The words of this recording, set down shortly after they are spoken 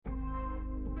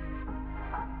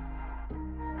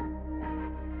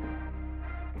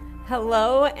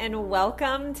Hello and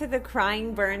welcome to the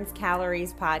Crying Burns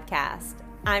Calories podcast.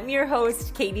 I'm your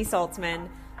host, Katie Saltzman,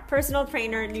 personal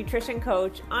trainer, nutrition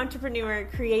coach, entrepreneur,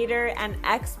 creator, and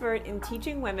expert in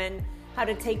teaching women how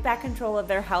to take back control of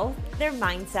their health, their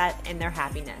mindset, and their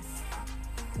happiness.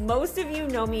 Most of you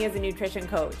know me as a nutrition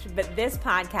coach, but this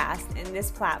podcast and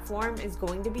this platform is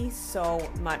going to be so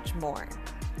much more.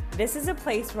 This is a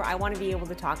place where I want to be able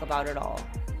to talk about it all.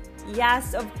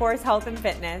 Yes, of course, health and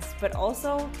fitness, but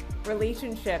also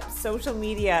relationships, social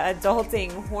media,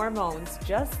 adulting, hormones,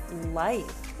 just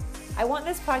life. I want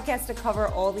this podcast to cover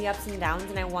all the ups and downs,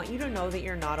 and I want you to know that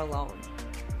you're not alone.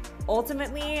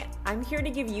 Ultimately, I'm here to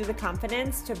give you the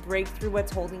confidence to break through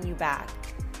what's holding you back,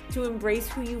 to embrace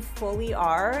who you fully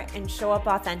are and show up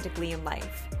authentically in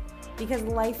life. Because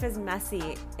life is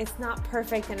messy, it's not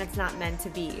perfect, and it's not meant to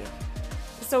be.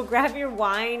 So grab your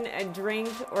wine, a drink,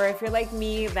 or if you're like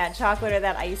me, that chocolate or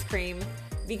that ice cream,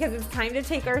 because it's time to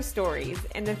take our stories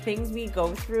and the things we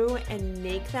go through and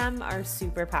make them our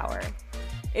superpower.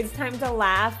 It's time to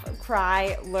laugh,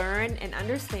 cry, learn, and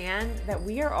understand that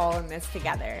we are all in this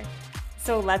together.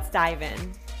 So let's dive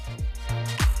in.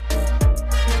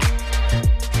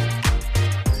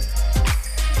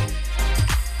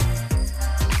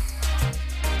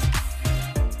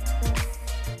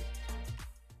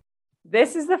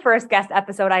 This is the first guest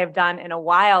episode I have done in a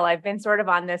while. I've been sort of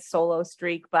on this solo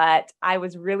streak, but I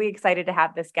was really excited to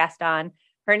have this guest on.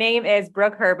 Her name is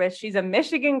Brooke Herbis. She's a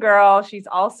Michigan girl. She's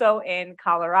also in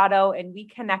Colorado, and we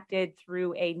connected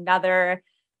through another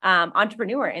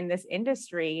entrepreneur in this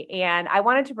industry. And I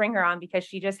wanted to bring her on because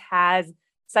she just has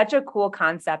such a cool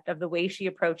concept of the way she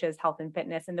approaches health and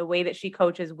fitness and the way that she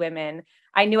coaches women.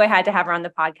 I knew I had to have her on the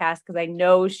podcast because I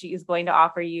know she is going to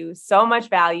offer you so much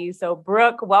value. So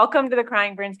Brooke, welcome to the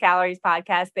Crying Burns Calories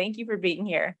podcast. Thank you for being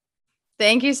here.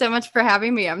 Thank you so much for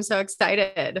having me. I'm so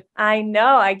excited. I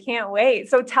know. I can't wait.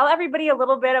 So tell everybody a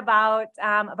little bit about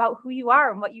who you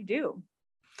are and what you do.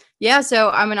 Yeah. So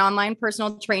I'm an online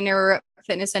personal trainer,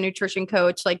 fitness and nutrition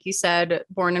coach, like you said,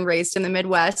 born and raised in the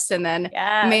Midwest, and then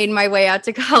made my way out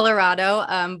to Colorado.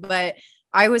 But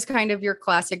I was kind of your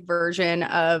classic version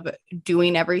of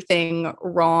doing everything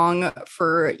wrong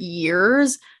for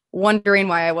years, wondering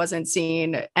why I wasn't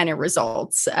seeing any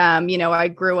results. I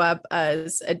grew up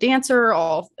as a dancer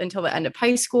all until the end of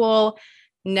high school,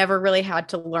 never really had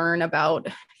to learn about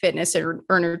fitness or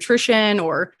nutrition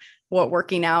or what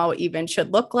working out even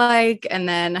should look like. And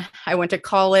then I went to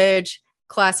college,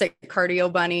 classic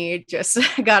cardio bunny, just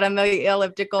got on the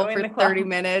elliptical for 30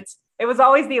 minutes. It was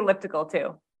always the elliptical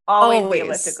too. Always the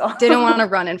elliptical. Didn't want to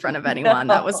run in front of anyone.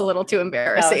 No. That was a little too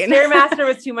embarrassing. No, Stairmaster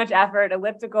was too much effort.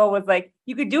 Elliptical was like,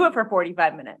 you could do it for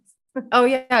 45 minutes. Oh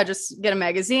yeah. Just get a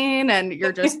magazine and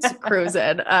you're just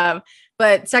cruising.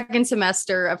 But second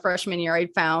semester of freshman year, I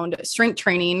found strength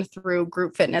training through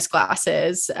group fitness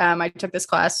classes. I took this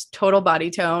class, Total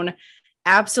Body Tone.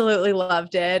 Absolutely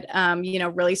loved it.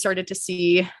 Really started to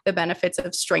see the benefits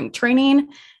of strength training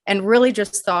and really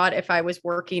just thought if I was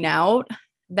working out,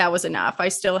 that was enough. I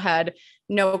still had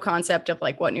no concept of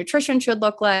like what nutrition should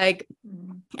look like.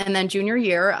 And then junior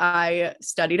year, I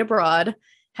studied abroad,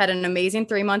 had an amazing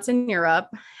 3 months in Europe,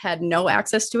 had no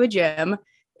access to a gym,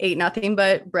 ate nothing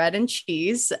but bread and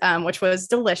cheese, which was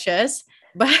delicious.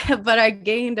 But I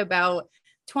gained about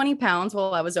 20 pounds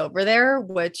while I was over there,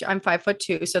 which I'm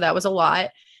 5'2". So that was a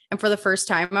lot. And for the first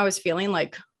time, I was feeling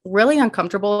like really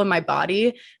uncomfortable in my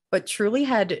body, but truly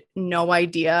had no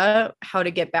idea how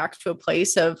to get back to a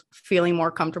place of feeling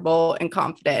more comfortable and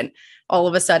confident. All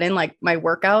of a sudden, like my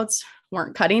workouts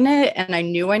weren't cutting it. And I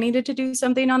knew I needed to do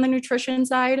something on the nutrition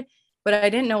side, but I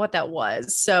didn't know what that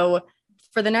was. So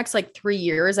for the next 3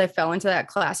 years, I fell into that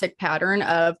classic pattern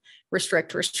of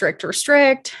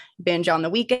restrict, binge on the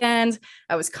weekends.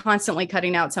 I was constantly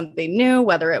cutting out something new,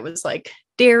 whether it was like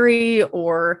dairy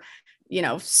or,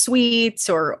 sweets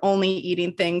or only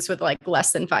eating things with like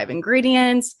less than 5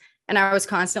 ingredients. And I was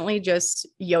constantly just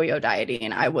yo-yo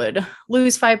dieting. I would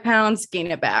lose 5 pounds,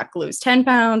 gain it back, lose 10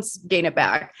 pounds, gain it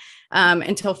back.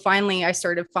 Until finally I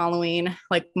started following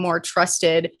like more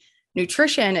trusted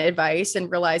nutrition advice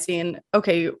and realizing,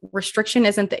 okay, restriction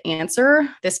isn't the answer.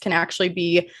 This can actually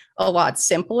be a lot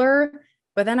simpler.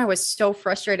 But then I was so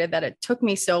frustrated that it took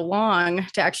me so long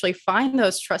to actually find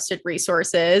those trusted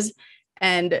resources.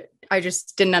 And I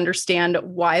just didn't understand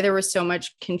why there was so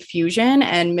much confusion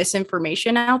and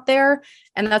misinformation out there.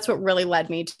 And that's what really led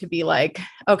me to be like,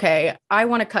 okay, I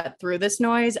want to cut through this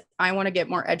noise. I want to get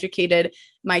more educated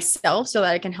myself so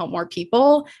that I can help more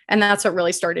people. And that's what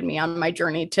really started me on my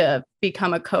journey to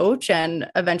become a coach and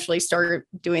eventually start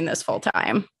doing this full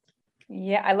time.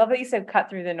 Yeah, I love that you said cut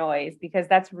through the noise, because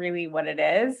that's really what it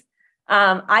is.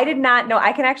 I did not know.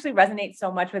 I can actually resonate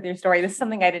so much with your story. This is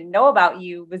something I didn't know about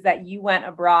you, was that you went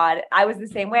abroad. I was the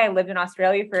same way. I lived in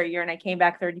Australia for a year and I came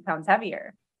back 30 pounds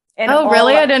heavier. And Oh,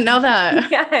 really? I didn't know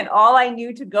that. Yeah, and all I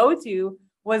knew to go to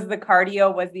was the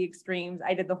cardio, was the extremes.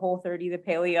 I did the Whole30, the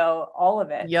paleo, all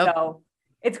of it. Yep. So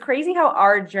it's crazy how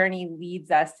our journey leads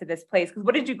us to this place. Because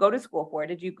what did you go to school for?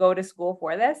 Did you go to school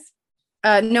for this?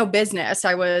 No, business.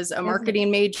 I was a marketing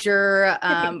major.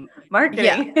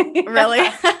 Marketing. Yeah, really?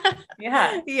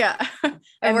 Yeah. Yeah.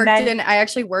 I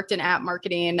actually worked in app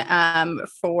marketing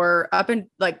for up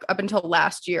until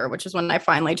last year, which is when I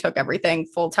finally took everything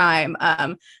full time.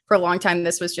 For a long time,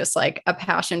 this was just like a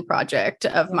passion project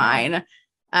of mine.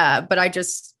 But I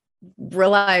just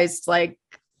realized like,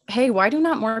 hey, why do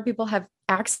not more people have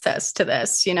access to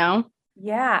this, you know?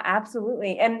 Yeah,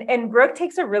 absolutely. And Brooke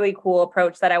takes a really cool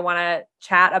approach that I want to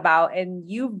chat about. And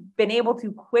you've been able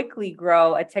to quickly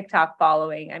grow a TikTok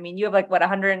following. I mean, you have like what,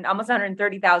 almost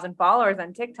 130,000 followers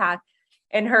on TikTok,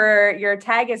 and your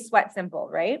tag is Sweat Simple,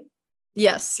 right?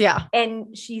 Yes. Yeah.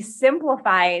 And she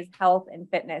simplifies health and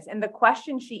fitness. And the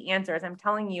questions she answers, I'm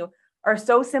telling you, are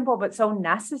so simple, but so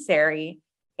necessary.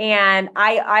 And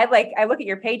I look at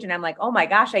your page and I'm like, oh my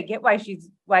gosh, I get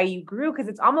why you grew. Cause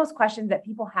it's almost questions that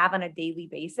people have on a daily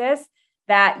basis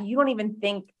that you don't even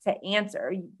think to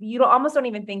answer. You almost don't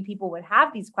even think people would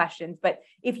have these questions. But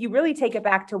if you really take it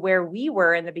back to where we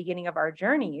were in the beginning of our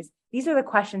journeys, these are the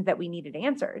questions that we needed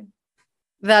answered.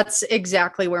 That's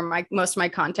exactly where most of my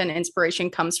content inspiration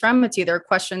comes from. It's either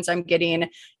questions I'm getting,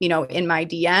 in my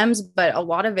DMs, but a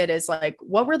lot of it is like,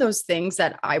 what were those things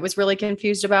that I was really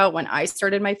confused about when I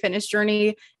started my fitness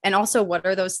journey? And also, what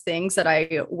are those things that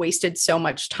I wasted so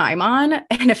much time on?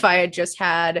 And if I had just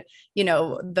had,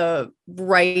 the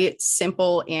right,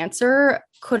 simple answer,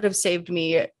 could have saved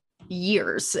me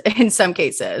years in some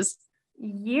cases.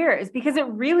 Years, because it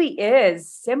really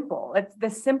is simple. It's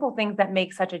the simple things that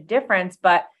make such a difference,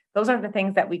 but those aren't the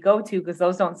things that we go to because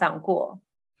those don't sound cool.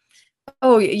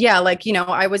 Oh yeah. Like,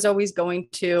 I was always going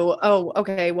to, oh,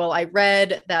 okay, well, I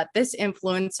read that this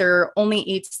influencer only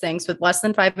eats things with less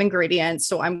than 5 ingredients.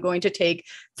 So I'm going to take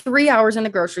 3 hours in the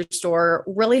grocery store,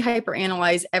 really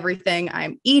hyperanalyze everything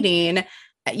I'm eating,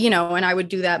 and I would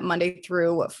do that Monday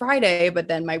through Friday, but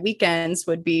then my weekends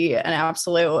would be an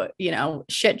absolute,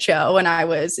 shit show. And I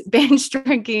was binge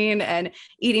drinking and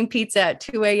eating pizza at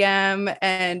 2 a.m.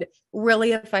 And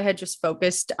really, if I had just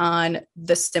focused on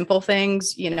the simple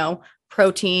things,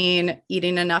 protein,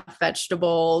 eating enough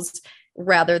vegetables,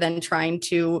 rather than trying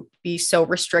to be so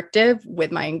restrictive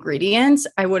with my ingredients,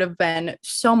 I would have been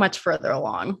so much further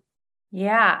along.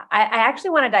 Yeah, I actually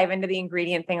want to dive into the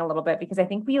ingredient thing a little bit because I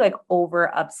think we like over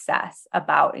obsess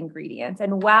about ingredients.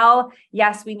 And while,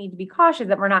 yes, we need to be cautious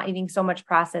that we're not eating so much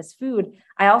processed food,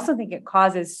 I also think it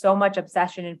causes so much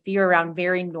obsession and fear around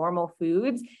very normal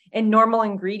foods and normal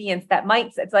ingredients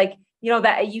it's like,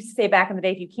 that I used to say back in the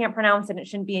day, if you can't pronounce it, it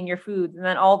shouldn't be in your foods. And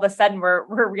then all of a sudden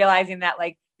we're realizing that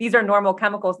like these are normal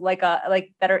chemicals like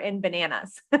that are in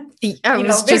bananas. I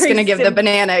was just going to give the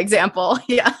banana example.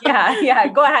 Yeah. Yeah.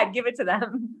 Go ahead. Give it to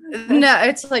them. No,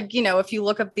 it's like, if you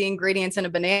look up the ingredients in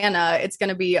a banana, it's going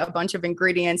to be a bunch of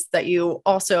ingredients that you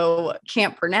also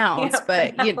can't pronounce,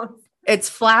 it's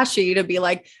flashy to be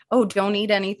like, oh, don't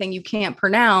eat anything you can't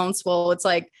pronounce. Well, it's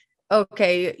like,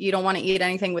 okay, you don't want to eat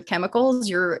anything with chemicals.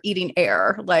 You're eating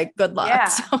air. Like, good luck. Yeah.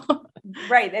 So.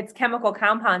 Right. It's chemical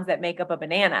compounds that make up a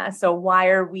banana. So why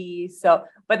are we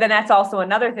but then that's also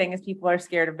another thing is people are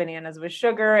scared of bananas with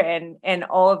sugar and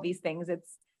all of these things.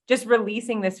 It's just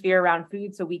releasing this fear around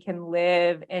food so we can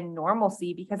live in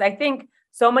normalcy, because I think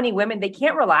so many women, they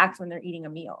can't relax when they're eating a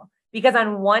meal because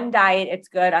on one diet, it's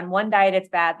good. On one diet, it's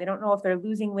bad. They don't know if they're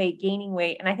losing weight, gaining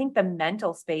weight. And I think the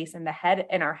mental space in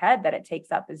our head that it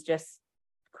takes up is just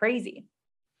crazy.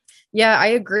 Yeah, I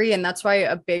agree. And that's why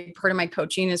a big part of my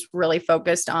coaching is really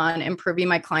focused on improving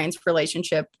my clients'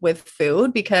 relationship with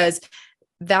food, because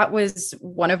that was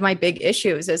one of my big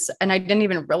issues and I didn't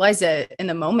even realize it in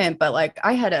the moment, but like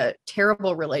I had a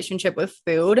terrible relationship with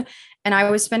food and I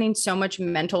was spending so much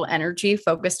mental energy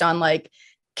focused on like,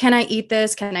 can I eat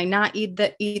this? Can I not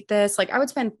eat this? Like I would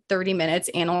spend 30 minutes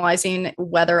analyzing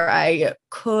whether I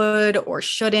could or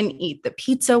shouldn't eat the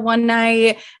pizza one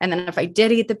night. And then if I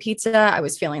did eat the pizza, I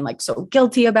was feeling like so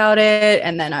guilty about it.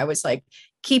 And then I was like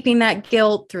keeping that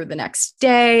guilt through the next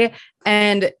day.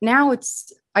 And now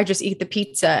I just eat the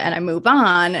pizza and I move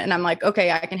on and I'm like,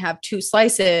 okay, I can have 2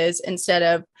 slices instead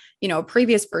of, a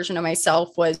previous version of myself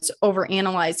was over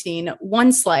analyzing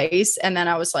one slice. And then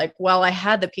I was like, well, I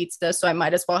had the pizza, so I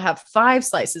might as well have 5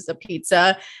 slices of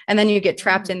pizza. And then you get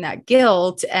trapped in that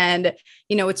guilt. And,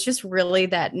 it's just really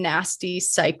that nasty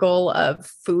cycle of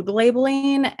food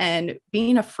labeling and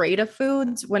being afraid of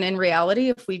foods, when in reality,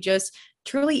 if we just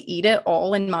truly eat it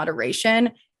all in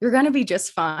moderation, you're going to be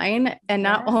just fine. And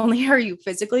not only are you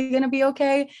physically going to be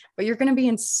okay, but you're going to be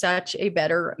in such a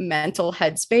better mental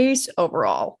headspace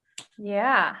overall.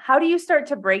 Yeah. How do you start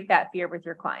to break that fear with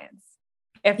your clients?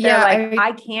 If they're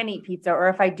I can't eat pizza, or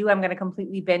if I do, I'm going to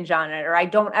completely binge on it, or I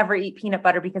don't ever eat peanut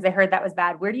butter because I heard that was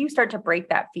bad. Where do you start to break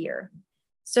that fear?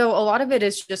 So a lot of it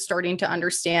is just starting to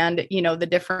understand, the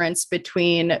difference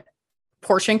between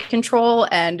portion control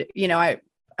and,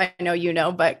 I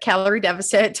know, but calorie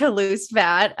deficit to lose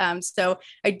fat. So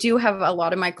I do have a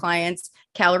lot of my clients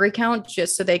calorie count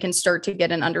just so they can start to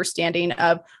get an understanding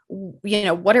of,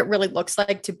 what it really looks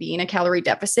like to be in a calorie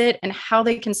deficit and how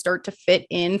they can start to fit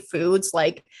in foods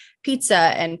like pizza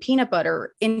and peanut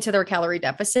butter into their calorie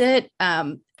deficit.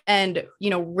 And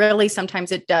really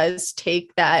sometimes it does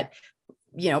take that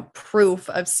proof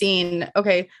of seeing,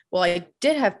 okay, well, I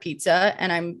did have pizza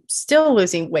and I'm still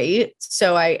losing weight.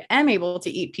 So I am able to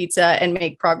eat pizza and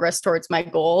make progress towards my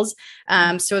goals.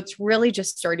 So it's really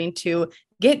just starting to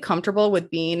get comfortable with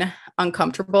being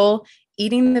uncomfortable,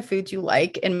 eating the foods you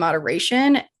like in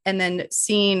moderation, and then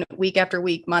seeing week after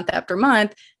week, month after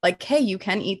month, like, hey, you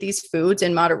can eat these foods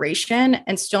in moderation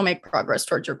and still make progress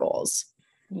towards your goals.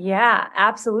 Yeah,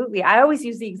 absolutely. I always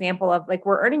use the example of like,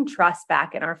 we're earning trust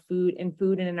back in our food and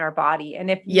in our body. And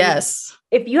if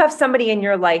you have somebody in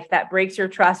your life that breaks your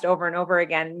trust over and over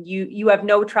again, you have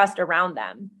no trust around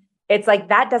them. It's like,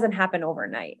 that doesn't happen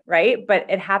overnight, right? But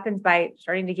it happens by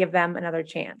starting to give them another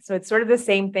chance. So it's sort of the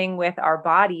same thing with our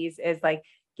bodies, is like,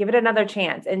 give it another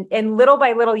chance. And little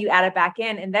by little, you add it back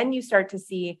in, and then you start to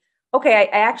see, okay,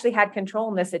 I actually had control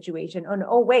in this situation.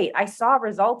 Oh, wait, I saw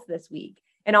results this week.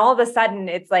 And all of a sudden,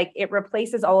 it's like it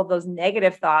replaces all of those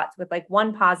negative thoughts with like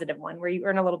one positive one where you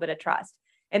earn a little bit of trust.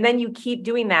 And then you keep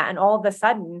doing that. And all of a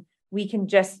sudden, we can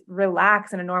just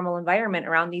relax in a normal environment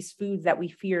around these foods that we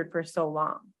feared for so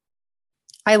long.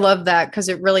 I love that, because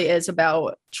it really is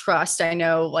about trust. I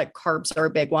know like carbs are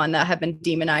a big one that have been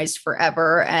demonized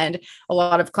forever. And a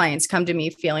lot of clients come to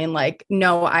me feeling like,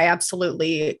 no, I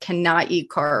absolutely cannot eat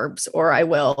carbs or I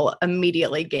will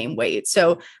immediately gain weight.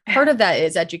 So part of that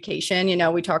is education.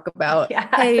 We talk about,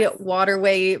 hey, water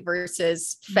weight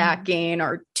versus fat gain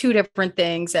are 2 different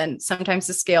things. And sometimes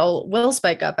the scale will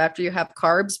spike up after you have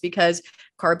carbs, because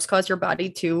carbs cause your body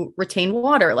to retain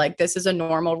water. Like, this is a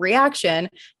normal reaction,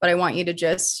 but I want you to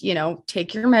just,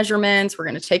 take your measurements. We're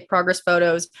going to take progress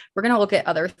photos. We're going to look at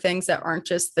other things that aren't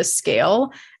just the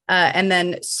scale. And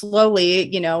then slowly,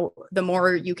 the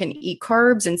more you can eat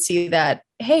carbs and see that,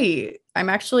 hey, I'm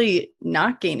actually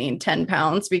not gaining 10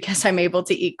 pounds because I'm able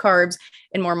to eat carbs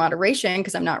in more moderation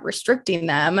because I'm not restricting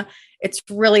them. It's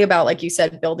really about, like you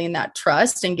said, building that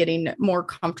trust and getting more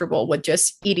comfortable with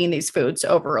just eating these foods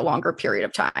over a longer period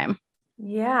of time.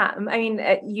 Yeah. I mean,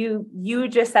 you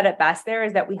just said it best there,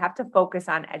 is that we have to focus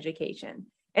on education.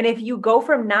 And if you go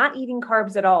from not eating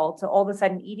carbs at all to all of a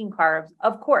sudden eating carbs,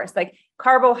 of course, like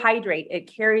carbohydrate, it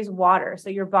carries water. So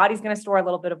your body's going to store a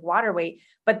little bit of water weight,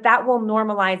 but that will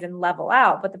normalize and level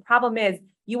out. But the problem is,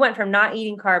 you went from not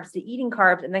eating carbs to eating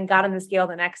carbs and then got on the scale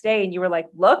the next day and you were like,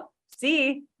 look,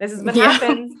 see, this is what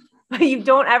happens. But you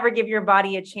don't ever give your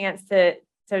body a chance to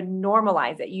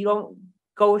normalize it. You don't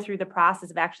go through the process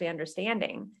of actually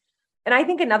understanding. And I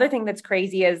think another thing that's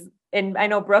crazy is, and I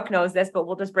know Brooke knows this, but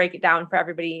we'll just break it down for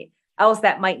everybody else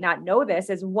that might not know this,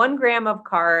 is 1 gram of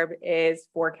carb is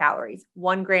 4 calories.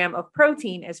 1 gram of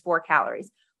protein is 4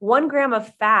 calories. 1 gram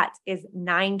of fat is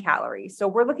 9 calories. So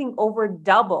we're looking over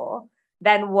double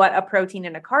than what a protein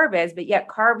and a carb is, but yet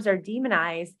carbs are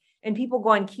demonized and people go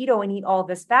on keto and eat all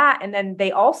this fat. And then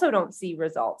they also don't see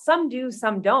results. Some do,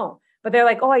 some don't, but they're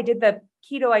like, oh, I did the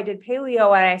keto, I did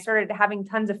paleo, and I started having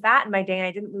tons of fat in my day and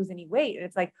I didn't lose any weight. And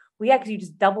it's like, well, yeah, because you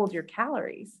just doubled your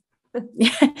calories.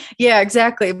 Yeah,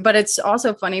 exactly. But it's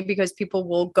also funny because people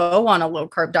will go on a low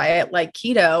carb diet like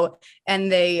keto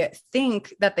and they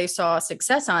think that they saw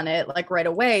success on it like right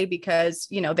away because,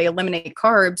 they eliminate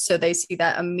carbs. So they see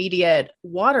that immediate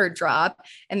water drop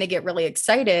and they get really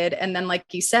excited. And then, like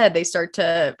you said, they start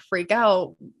to freak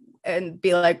out and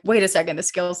be like, wait a second, the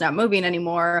scale's not moving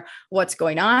anymore. What's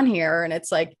going on here? And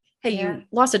it's like, hey, you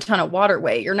lost a ton of water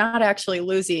weight. You're not actually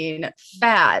losing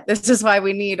fat. This is why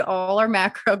we need all our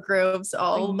macro groups,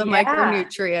 all the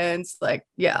micronutrients.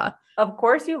 of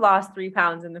course you lost 3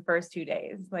 pounds in the first 2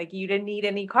 days. Like you didn't eat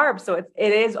any carbs. So it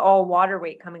is all water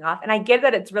weight coming off. And I get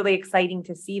that it's really exciting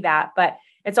to see that, but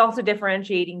it's also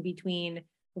differentiating between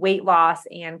weight loss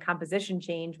and composition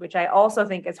change, which I also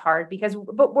think is hard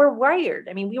but we're wired.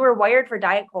 I mean, we were wired for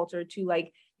diet culture to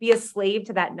like be a slave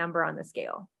to that number on the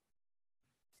scale.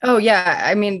 Oh yeah.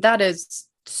 I mean, that is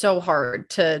so hard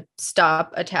to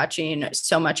stop attaching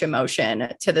so much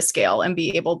emotion to the scale and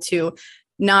be able to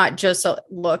not just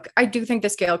look. I do think the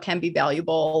scale can be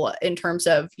valuable in terms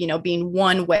of, being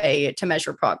one way to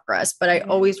measure progress, but I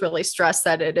always really stress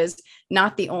that it is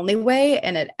not the only way.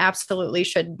 And it absolutely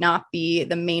should not be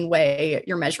the main way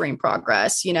you're measuring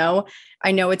progress.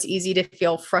 I know it's easy to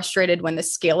feel frustrated when the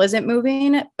scale isn't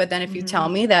moving, but then if you tell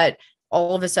me that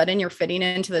all of a sudden you're fitting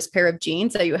into this pair of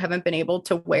jeans that you haven't been able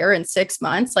to wear in 6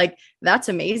 months, like that's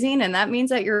amazing. And that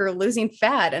means that you're losing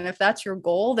fat. And if that's your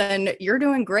goal, then you're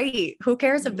doing great. Who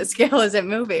cares if the scale isn't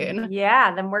moving?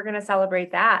 Yeah, then we're going to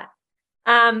celebrate that.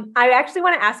 I actually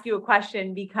want to ask you a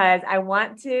question because I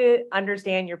want to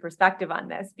understand your perspective on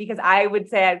this, because I would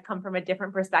say I'd come from a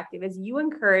different perspective as you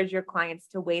encourage your clients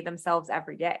to weigh themselves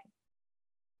every day.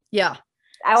 Yeah.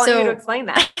 I want you to explain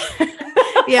that.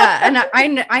 Yeah.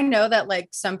 And I know that like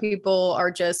some people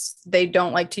they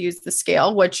don't like to use the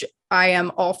scale, which I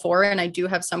am all for. And I do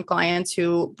have some clients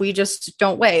who we just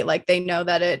don't weigh. Like they know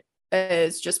that it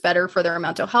is just better for their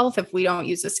mental health if we don't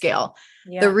use the scale.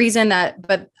 Yeah. The reason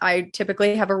but I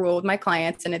typically have a rule with my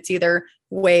clients, and it's either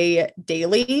weigh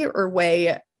daily or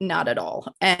weigh not at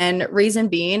all. And reason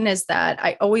being is that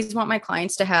I always want my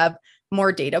clients to have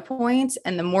more data points,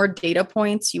 and the more data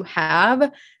points you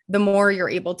have, the more you're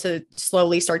able to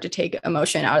slowly start to take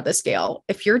emotion out of the scale.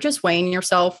 If you're just weighing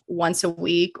yourself once a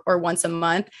week or once a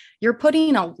month, you're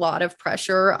putting a lot of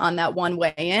pressure on that one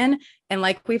weigh in. And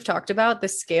like we've talked about, the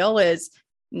scale is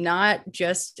not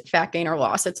just fat gain or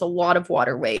loss. It's a lot of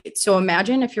water weight. So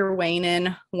imagine if you're weighing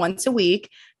in once a week,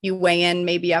 you weigh in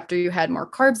maybe after you had more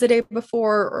carbs the day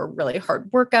before or really hard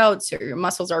workouts, or your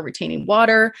muscles are retaining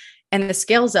water, and the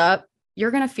scale's up,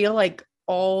 you're going to feel like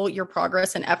all your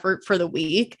progress and effort for the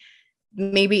week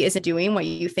maybe isn't doing what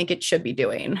you think it should be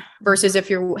doing. Versus if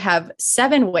you have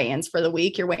 7 weigh-ins for the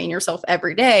week, you're weighing yourself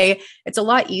every day. It's a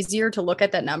lot easier to look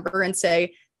at that number and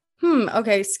say,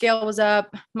 okay, scale was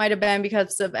up, might've been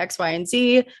because of X, Y, and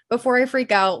Z. Before I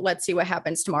freak out, let's see what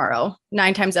happens tomorrow.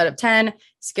 9 times out of 10,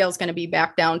 scale's going to be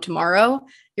back down tomorrow.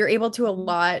 You're able to a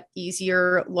lot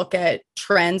easier look at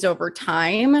trends over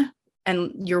time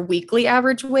and your weekly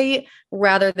average weight,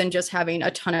 rather than just having a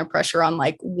ton of pressure on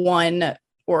like 1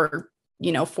 or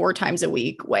 4 times a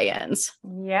week weigh-ins.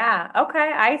 Yeah.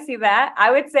 Okay. I see that.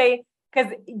 I would say,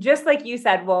 because just like you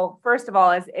said, well, first of all,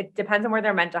 it depends on where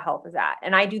their mental health is at.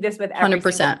 And I do this with every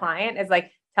 100%. Single client, is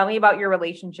like, tell me about your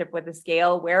relationship with the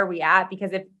scale. Where are we at?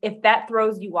 Because if that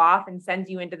throws you off and sends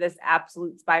you into this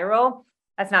absolute spiral,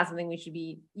 that's not something we should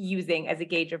be using as a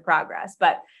gauge of progress.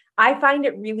 But I find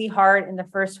it really hard in the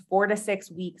first 4 to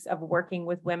 6 weeks of working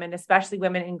with women, especially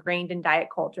women ingrained in diet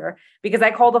culture, because I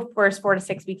call the first 4 to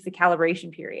 6 weeks the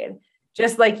calibration period.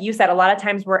 Just like you said, a lot of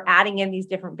times we're adding in these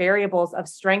different variables of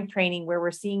strength training where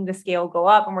we're seeing the scale go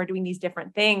up and we're doing these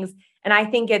different things. And I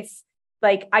think it's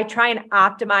like, I try and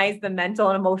optimize the mental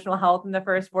and emotional health in the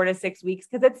first 4 to 6 weeks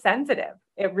because it's sensitive.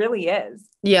 It really is.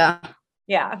 Yeah.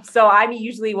 Yeah. So I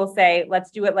usually will say, let's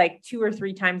do it like 2 or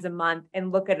 3 times a month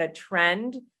and look at a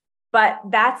trend. But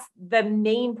that's the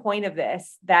main point of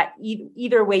this, that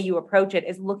either way you approach it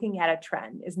is looking at a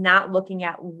trend, is not looking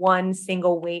at one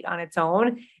single weight on its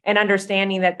own and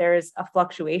understanding that there's a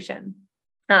fluctuation.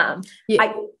 Go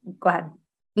ahead.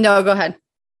 No, go ahead.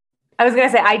 I was going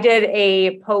to say, I did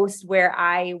a post where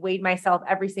I weighed myself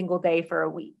every single day for a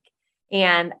week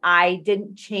and I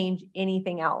didn't change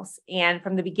anything else. And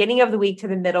from the beginning of the week to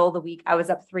the middle of the week, I was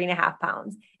up 3.5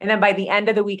 pounds. And then by the end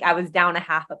of the week, I was down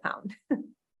 0.5 pound.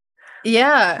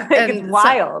 Yeah. It's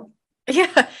wild.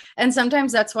 Yeah. And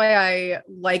sometimes that's why I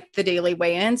like the daily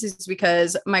weigh-ins, is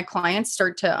because my clients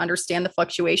start to understand the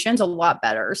fluctuations a lot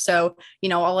better. So,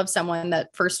 I'll have someone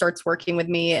that first starts working with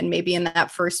me and maybe in that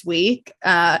first week,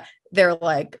 they're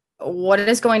like, what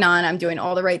is going on? I'm doing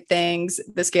all the right things.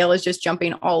 The scale is just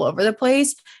jumping all over the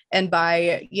place. And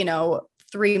by,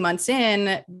 3 months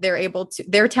in,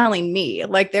 they're telling me,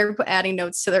 like, they're adding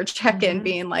notes to their check-in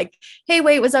being like, hey,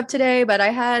 weight was up today, but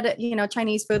I had,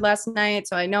 Chinese food last night.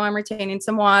 So I know I'm retaining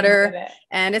some water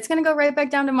and it's going to go right back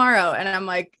down tomorrow. And I'm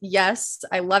like, yes,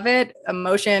 I love it.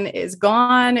 Emotion is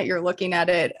gone. You're looking at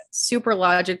it super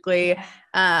logically.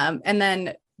 And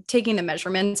then taking the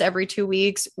measurements every 2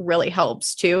 weeks really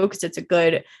helps too, because it's a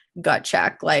good gut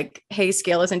check. Like, hey,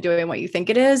 scale isn't doing what you think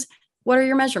it is. What are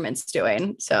your measurements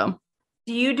doing? So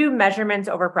Do you do measurements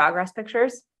over progress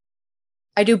pictures?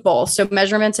 I do both. So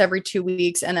measurements every 2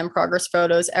 weeks and then progress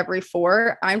photos every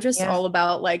 4. I'm just all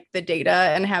about like the data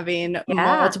and having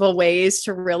multiple ways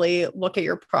to really look at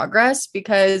your progress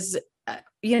because,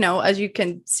 as you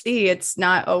can see, it's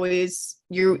not always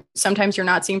sometimes you're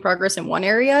not seeing progress in one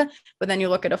area, but then you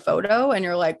look at a photo and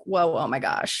you're like, whoa, oh my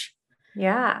gosh.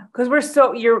 Yeah. Cause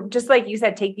you're just like you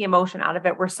said, take the emotion out of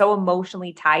it. We're so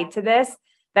emotionally tied to this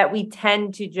that we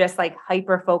tend to just like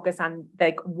hyper focus on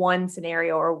like one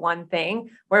scenario or one thing,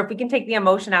 where if we can take the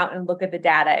emotion out and look at the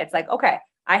data, it's like, okay,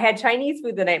 I had Chinese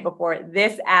food the night before.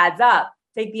 This adds up.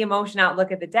 Take the emotion out,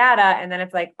 look at the data. And then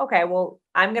it's like, okay, well,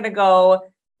 I'm going to go,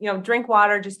 drink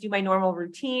water, just do my normal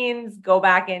routines, go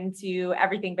back into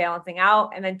everything balancing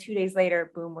out. And then 2 days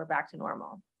later, boom, we're back to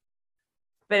normal.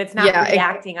 But it's not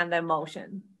reacting on the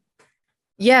emotion.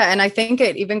 Yeah. And I think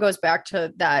it even goes back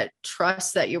to that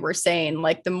trust that you were saying,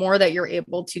 like the more that you're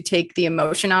able to take the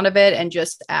emotion out of it and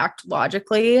just act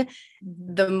logically,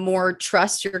 the more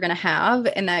trust you're going to have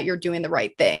and that you're doing the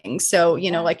right thing. So,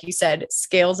 like you said,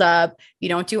 scales up, you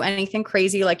don't do anything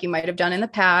crazy like you might have done in the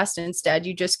past. Instead,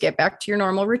 you just get back to your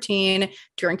normal routine,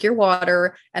 drink your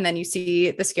water, and then you see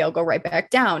the scale go right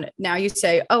back down. Now you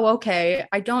say, oh, okay,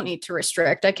 I don't need to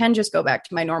restrict. I can just go back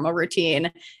to my normal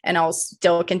routine and I'll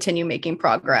still continue making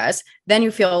progress. Then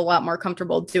you feel a lot more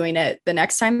comfortable doing it the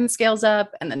next time the scale's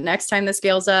up and the next time the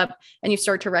scale's up. And you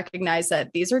start to recognize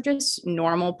that these are just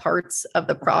normal parts of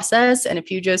the process. And if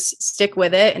you just stick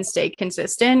with it and stay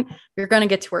consistent, you're going to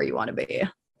get to where you want to be.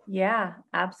 Yeah,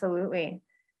 absolutely.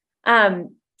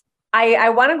 I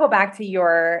want to go back to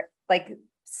your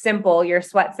your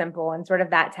sweat simple and sort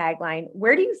of that tagline.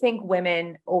 Where do you think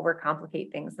women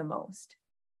overcomplicate things the most?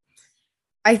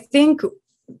 I think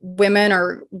women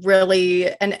are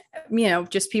really, and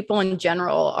just people in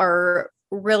general are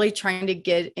really trying to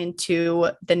get into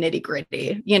the nitty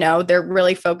gritty. They're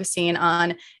really focusing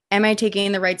on, am I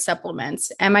taking the right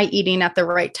supplements? Am I eating at the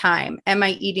right time? Am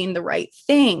I eating the right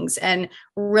things? And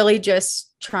really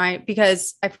just trying,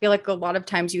 because I feel like a lot of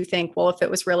times you think, well, if it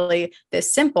was really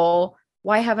this simple,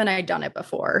 why haven't I done it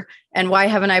before? And why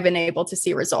haven't I been able to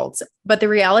see results? But the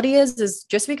reality is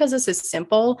just because this is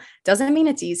simple doesn't mean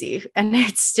it's easy, and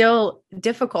it's still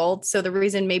difficult. So the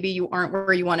reason maybe you aren't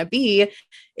where you want to be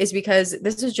is because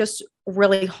this is just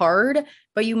really hard,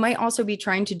 but you might also be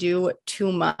trying to do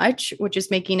too much, which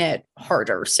is making it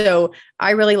harder. So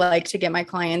I really like to get my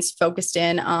clients focused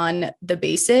in on the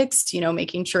basics,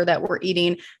 making sure that we're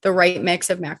eating the right mix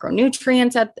of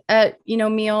macronutrients at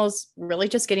meals, really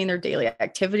just getting their daily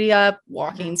activity up.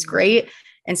 Walking's great.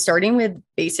 And starting with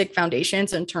basic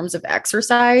foundations in terms of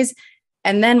exercise.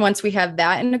 And then once we have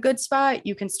that in a good spot,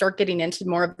 you can start getting into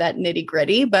more of that nitty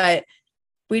gritty, but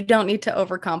we don't need to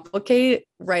overcomplicate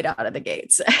right out of the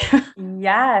gates.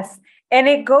 Yes. And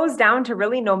it goes down to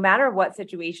really no matter what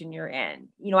situation you're in.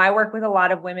 I work with a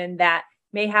lot of women that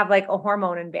may have like a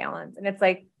hormone imbalance, and it's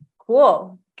like,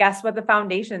 cool. Guess what the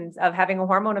foundations of having a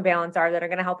hormone imbalance are that are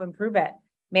going to help improve it?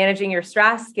 Managing your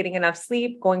stress, getting enough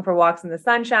sleep, going for walks in the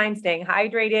sunshine, staying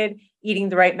hydrated, eating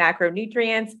the right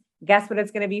macronutrients. Guess what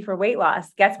it's going to be for weight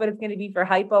loss? Guess what it's going to be for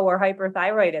hypo or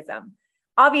hyperthyroidism?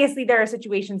 Obviously, there are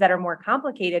situations that are more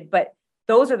complicated, but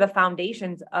those are the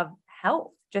foundations of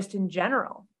health just in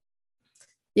general.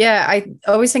 Yeah, I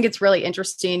always think it's really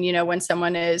interesting, when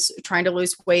someone is trying to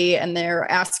lose weight and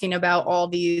they're asking about all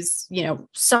these,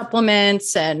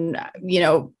 supplements and,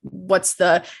 what's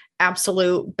the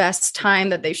absolute best time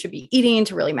that they should be eating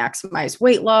to really maximize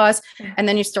weight loss. And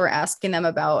then you start asking them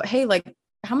about, hey, like,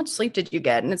 how much sleep did you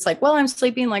get? And it's like, well, I'm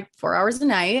sleeping like 4 hours a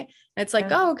night. And it's like,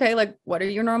 oh, okay. Like, what are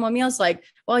your normal meals? Like,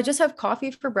 well, I just have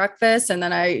coffee for breakfast and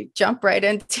then I jump right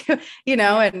into,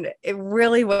 and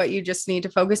really what you just need to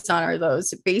focus on are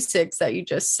those basics that you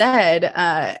just said.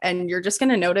 And you're just going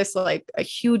to notice like a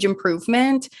huge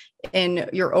improvement in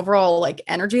your overall like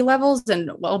energy levels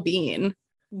and well-being.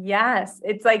 Yes.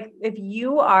 It's like, if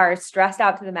you are stressed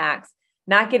out to the max,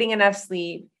 not getting enough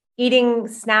sleep, eating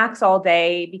snacks all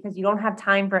day because you don't have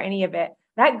time for any of it,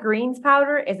 that greens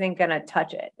powder isn't going to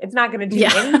touch it. It's not going to do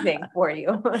anything for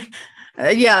you.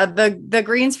 The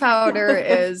greens powder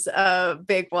is a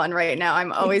big one right now.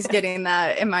 I'm always getting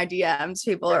that in my DMs.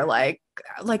 People are like,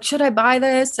 should I buy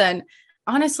this? And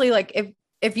honestly, like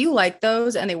if you like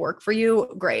those and they work for you,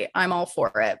 great. I'm all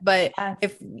for it. But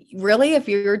if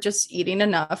you're just eating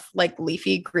enough like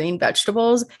leafy green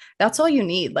vegetables, that's all you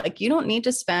need. Like, you don't need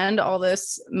to spend all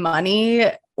this money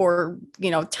or,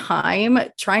 time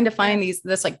trying to find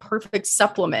this like perfect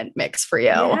supplement mix for you.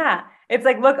 Yeah. It's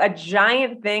like, look, a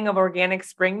giant thing of organic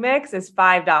spring mix is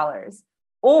 $5.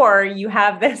 Or you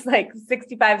have this like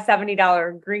 $65,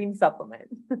 $70 green supplement.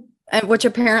 And which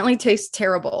apparently tastes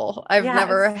terrible. I've Yes.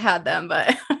 never had them,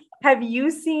 but Have you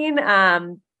seen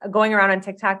going around on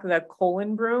TikTok the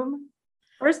colon broom?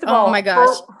 First of oh all, my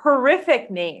gosh.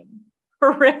 horrific name.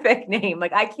 Horrific name.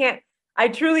 Like I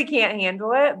truly can't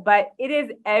handle it, but it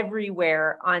is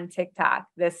everywhere on TikTok,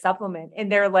 this supplement.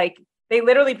 And they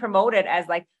literally promote it as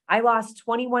like, I lost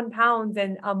 21 pounds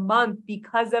in a month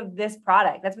because of this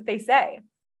product. That's what they say.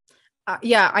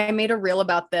 Yeah, I made a reel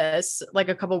about this like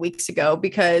a couple weeks ago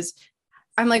because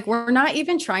I'm like, we're not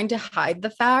even trying to hide the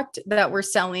fact that we're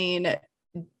selling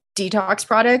detox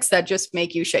products that just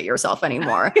make you shit yourself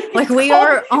anymore. Like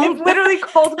it's literally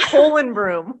called colon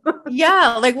broom.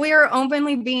 Yeah, like we are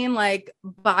openly being like,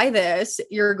 buy this,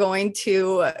 you're going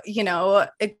to,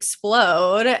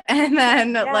 explode and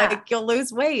then like you'll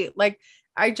lose weight. Like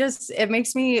it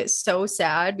makes me so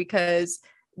sad because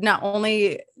not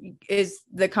only is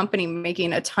the company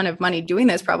making a ton of money doing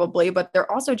this probably, but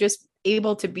they're also just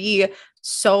able to be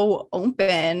so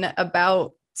open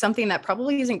about something that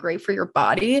probably isn't great for your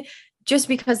body just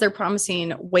because they're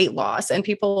promising weight loss, and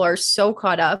people are so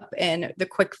caught up in the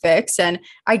quick fix. And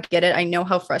I get it. I know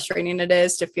how frustrating it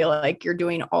is to feel like you're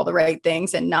doing all the right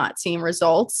things and not seeing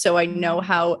results. So I know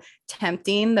how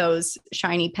tempting those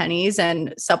shiny pennies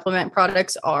and supplement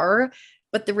products are.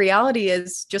 But the reality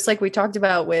is, just like we talked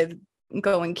about with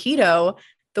going keto,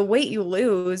 the weight you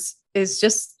lose is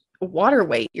just water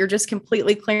weight. You're just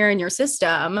completely clearing your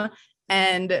system.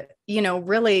 And,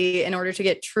 really, in order to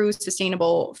get true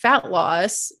sustainable fat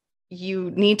loss,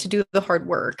 you need to do the hard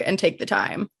work and take the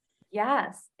time.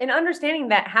 Yes. And understanding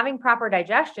that having proper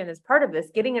digestion is part of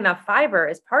this, getting enough fiber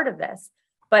is part of this.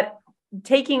 But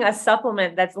taking a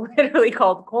supplement that's literally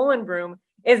called colon broom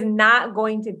is not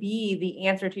going to be the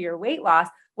answer to your weight loss.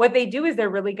 What they do is they're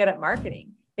really good at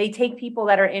marketing. They take people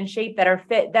that are in shape, that are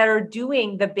fit, that are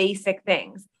doing the basic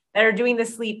things, that are doing the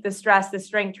sleep, the stress, the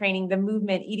strength training, the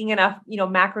movement, eating enough,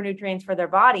 macronutrients for their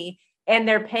body. And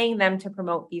they're paying them to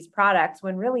promote these products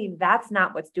when really that's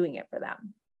not what's doing it for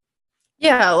them.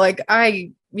 Yeah. Like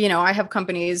I have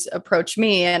companies approach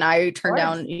me and I turn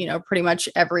down, pretty much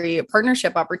every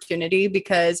partnership opportunity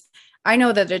because I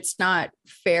know that it's not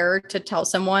fair to tell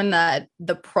someone that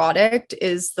the product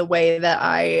is the way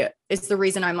that it's the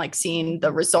reason I'm like seeing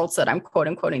the results that I'm quote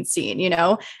unquote seeing,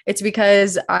 it's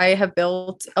because I have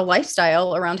built a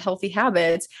lifestyle around healthy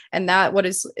habits, and that what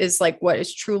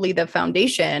is truly the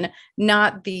foundation,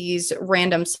 not these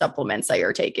random supplements that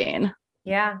you're taking.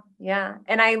 Yeah. Yeah.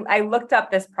 And I looked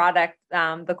up this product,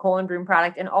 the colon broom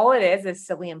product, and all it is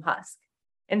psyllium husk.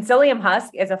 And psyllium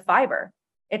husk is a fiber.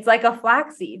 It's like a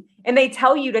flaxseed, and they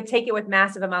tell you to take it with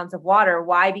massive amounts of water.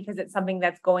 Why? Because it's something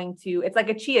that's it's like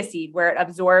a chia seed where it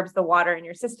absorbs the water in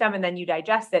your system and then you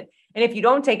digest it. And if you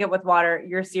don't take it with water,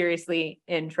 you're seriously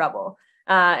in trouble.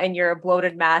 And you're a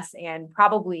bloated mess and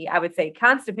probably, I would say,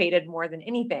 constipated more than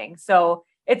anything. So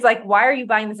it's like, why are you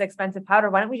buying this expensive powder?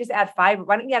 Why don't we just add fiber?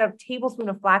 Why don't you add a tablespoon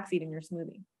of flaxseed in your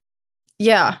smoothie?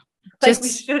 Yeah. We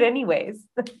should anyways.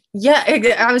 Yeah,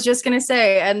 I was just going to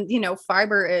say, and,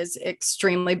 fiber is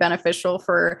extremely beneficial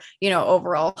for,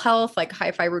 overall health. Like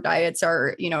high fiber diets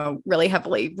are, really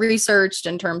heavily researched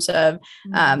in terms of,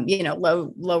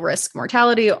 low risk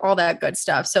mortality, all that good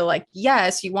stuff. So like,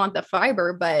 yes, you want the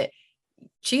fiber, but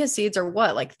chia seeds are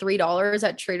what, like $3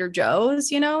 at Trader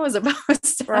Joe's, as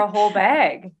opposed to for a whole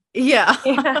bag. Yeah.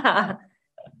 Yeah.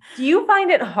 Do you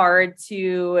find it hard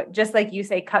to, just like you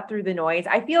say, cut through the noise?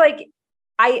 I feel like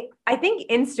I think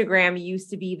Instagram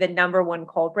used to be the number one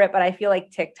culprit, but I feel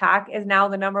like TikTok is now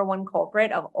the number one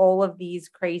culprit of all of these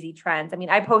crazy trends. I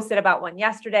mean, I posted about one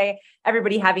yesterday,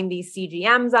 everybody having these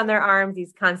CGMs on their arms,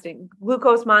 these constant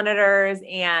glucose monitors,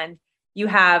 and you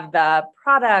have the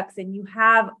products and you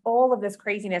have all of this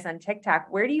craziness on TikTok.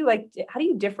 How do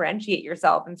you differentiate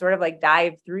yourself and sort of like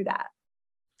dive through that?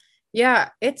 Yeah,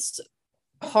 it's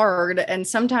hard. And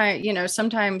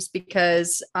sometimes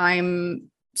because I'm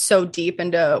so deep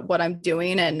into what I'm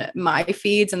doing, and my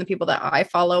feeds and the people that I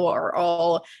follow are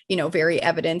all, very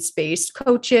evidence-based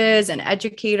coaches and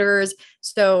educators.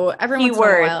 So every once in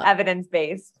a while,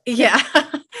 evidence-based. Yeah.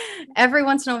 Every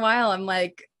once in a while, I'm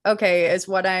like, okay, is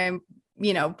what I'm,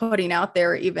 putting out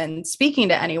there even speaking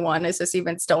to anyone? Is this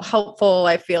even still helpful?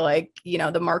 I feel like,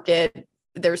 the market,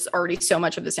 there's already so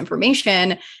much of this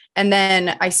information. And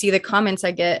then I see the comments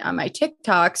I get on my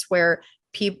TikToks where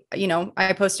people,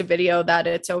 I post a video that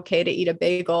it's okay to eat a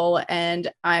bagel,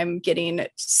 and I'm getting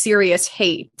serious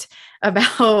hate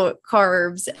about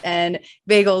carbs and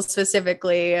bagels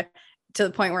specifically, to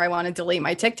the point where I want to delete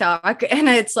my TikTok. And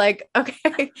it's like,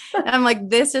 okay, I'm like,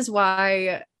 this is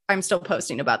why I'm still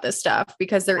posting about this stuff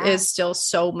because there is still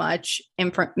so much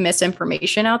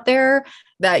misinformation out there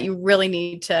that you really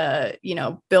need to, you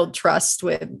know, build trust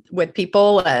with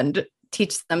people and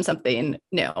teach them something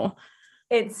new.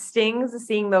 It stings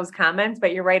seeing those comments,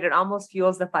 but you're right. It almost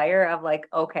fuels the fire of like,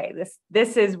 okay,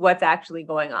 this is what's actually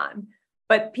going on.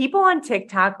 But people on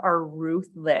TikTok are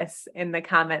ruthless in the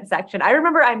comment section. I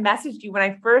remember I messaged you when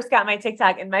I first got my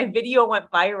TikTok and my video went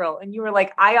viral and you were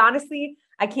like,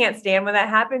 I can't stand when that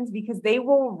happens because they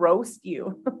will roast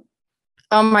you.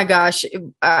 Oh my gosh.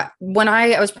 When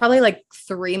I was probably like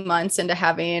 3 months into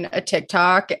having a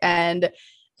TikTok, and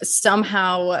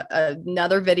somehow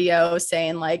another video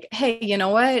saying like, hey, you know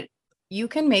what? You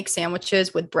can make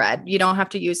sandwiches with bread. You don't have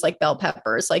to use like bell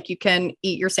peppers. Like you can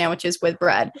eat your sandwiches with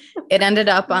bread. It ended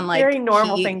up on like very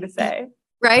normal thing to say.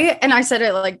 Right. And I said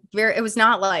it like it was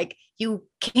not like you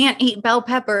can't eat bell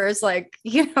peppers. Like,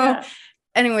 you know, Yeah.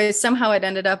 Anyways, somehow it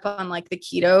ended up on like the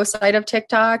keto side of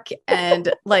TikTok,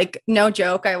 and like, no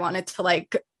joke, I wanted to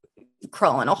like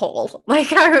crawl in a hole.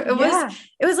 Like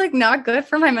it was like not good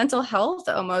for my mental health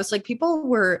almost. Like people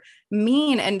were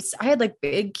mean, and I had like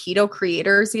big keto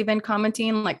creators even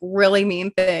commenting like really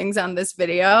mean things on this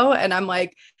video. And I'm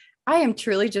like, I am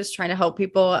truly just trying to help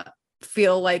people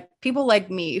feel like people like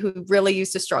me who really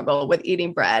used to struggle with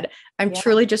eating bread. I'm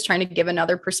truly just trying to give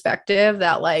another perspective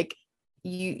that like,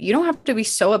 you don't have to be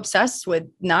so obsessed with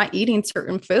not eating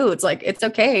certain foods. Like it's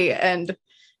okay. And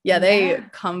they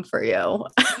come for you.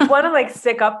 You want to like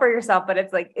stick up for yourself, but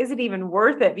it's like, is it even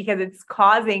worth it? Because it's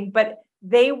causing, but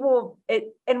they will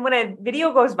and when a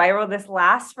video goes viral, this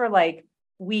lasts for like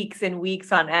weeks and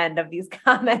weeks on end of these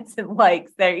comments and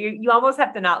likes there. You almost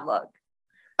have to not look.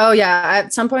 Oh yeah.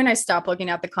 At some point I stopped looking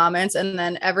at the comments, and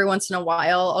then every once in a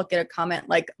while I'll get a comment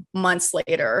like months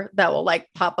later that will like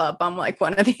pop up on like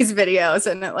one of these videos,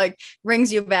 and it like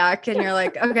brings you back and you're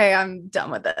like, okay, I'm done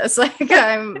with this. Like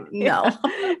no.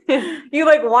 You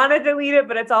like want to delete it,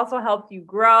 but it's also helped you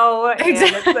grow. Exactly.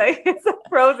 And it's like, it's a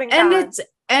pros and cons.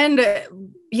 And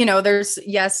you know, there's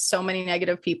so many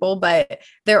negative people, but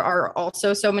there are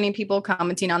also so many people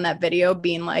commenting on that video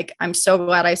being like, I'm so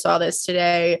glad I saw this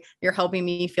today. You're helping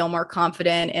me feel more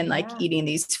confident in like eating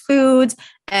these foods.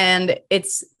 And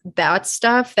it's that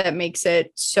stuff that makes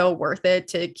it so worth it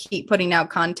to keep putting out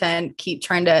content, keep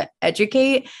trying to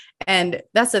educate. And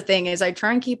that's the thing is I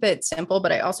try and keep it simple,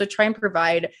 but I also try and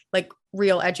provide like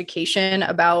real education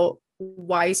about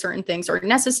why certain things are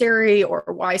necessary or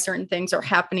why certain things are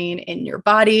happening in your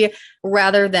body,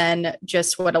 rather than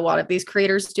just what a lot of these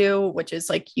creators do, which is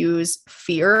like use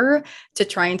fear to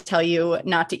try and tell you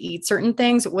not to eat certain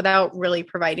things without really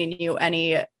providing you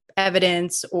any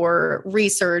evidence or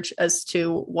research as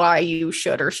to why you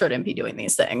should or shouldn't be doing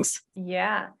these things.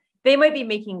 Yeah. They might be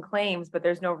making claims, but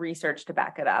there's no research to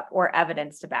back it up or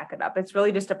evidence to back it up. It's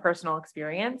really just a personal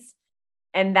experience.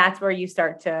 And that's where you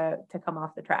start to come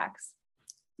off the tracks.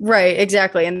 Right,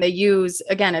 exactly. And they use,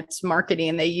 again, it's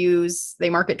marketing. They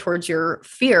market towards your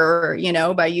fear, you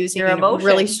know, by using your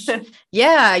emotion.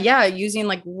 Using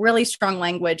like really strong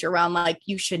language around like,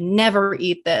 you should never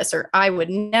eat this, or I would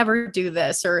never do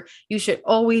this, or you should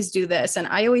always do this. And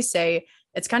I always say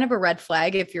it's kind of a red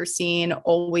flag if you're seeing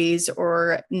always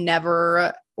or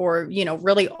never, or, you know,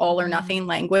 really all or nothing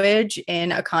language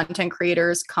in a content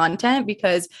creator's content,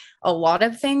 because a lot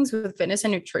of things with fitness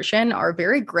and nutrition are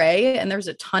very gray and there's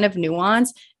a ton of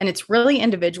nuance and it's really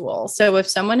individual. So if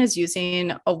someone is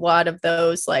using a lot of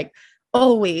those, like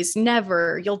always,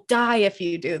 never, you'll die if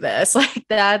you do this, like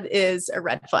that is a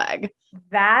red flag.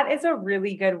 That is a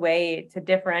really good way to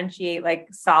differentiate like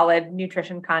solid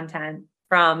nutrition content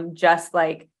from just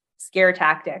like scare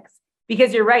tactics.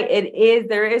 Because you're right,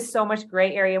 there is so much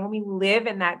gray area. When we live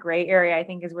in that gray area, I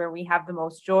think is where we have the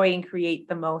most joy and create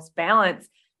the most balance.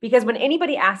 Because when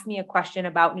anybody asks me a question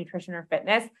about nutrition or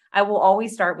fitness, I will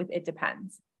always start with it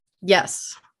depends.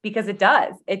 Yes. Because it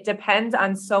does. It depends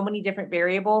on so many different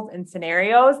variables and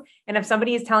scenarios. And if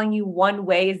somebody is telling you one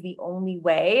way is the only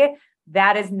way,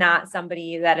 that is not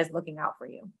somebody that is looking out for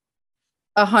you.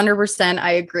 100%.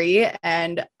 I agree.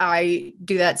 And I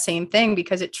do that same thing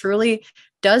because it truly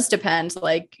does depend.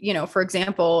 Like, you know, for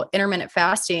example, intermittent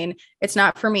fasting, it's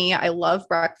not for me. I love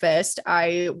breakfast.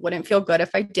 I wouldn't feel good if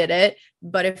I did it.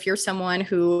 But if you're someone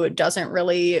who doesn't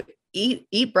really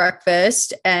eat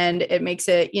breakfast and it makes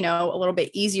it, you know, a little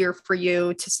bit easier for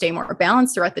you to stay more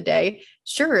balanced throughout the day,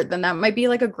 sure, then that might be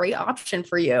like a great option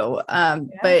for you.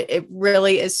 But it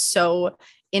really is so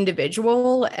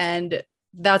individual, and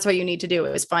that's what you need to do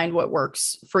is find what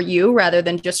works for you rather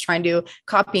than just trying to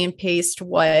copy and paste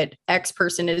what X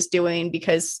person is doing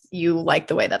because you like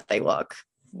the way that they look.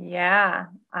 Yeah,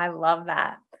 I love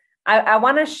that. I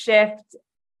want to shift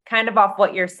kind of off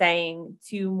what you're saying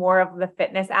to more of the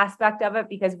fitness aspect of it,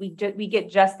 because we get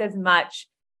just as much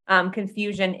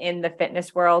confusion in the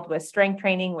fitness world with strength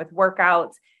training, with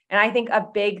workouts. And I think a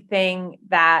big thing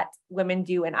that women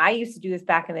do, and I used to do this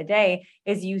back in the day,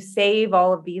 is you save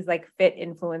all of these like fit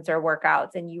influencer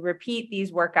workouts and you repeat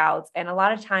these workouts. And a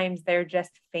lot of times they're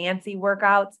just fancy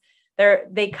workouts.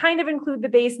 They kind of include the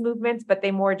base movements, but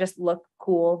they more just look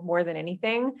cool more than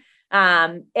anything.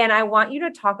 And I want you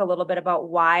to talk a little bit about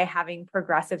why having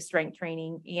progressive strength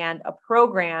training and a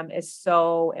program is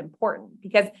so important,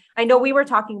 because I know we were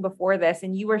talking before this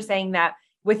and you were saying that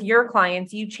with your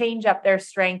clients, you change up their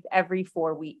strength every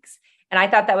 4 weeks. And I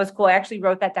thought that was cool. I actually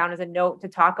wrote that down as a note to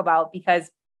talk about, because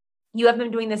you have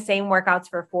them doing the same workouts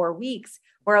for 4 weeks,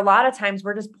 where a lot of times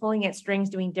we're just pulling at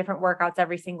strings, doing different workouts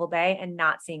every single day and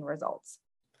not seeing results.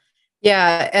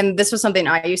 Yeah. And this was something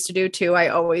I used to do too. I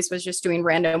always was just doing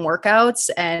random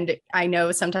workouts. And I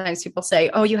know sometimes people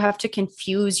say, oh, you have to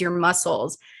confuse your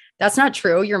muscles. That's not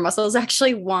true. Your muscles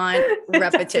actually want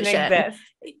repetition.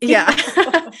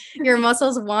 Yeah. Your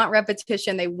muscles want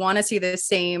repetition. They want to see the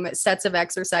same sets of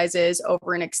exercises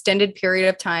over an extended period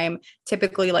of time,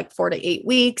 typically like 4 to 8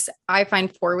 weeks. I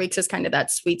find 4 weeks is kind of that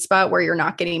sweet spot where you're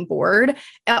not getting bored.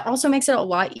 It also makes it a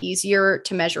lot easier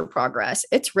to measure progress.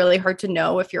 It's really hard to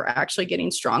know if you're actually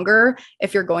getting stronger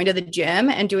if you're going to the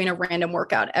gym and doing a random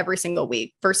workout every single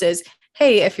week versus,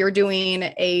 hey, if you're doing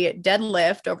a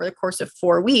deadlift over the course of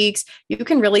 4 weeks, you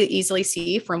can really easily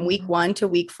see from week 1 to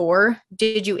week 4,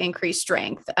 did you increase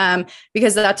strength?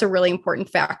 Because that's a really important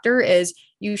factor. Is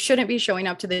you shouldn't be showing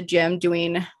up to the gym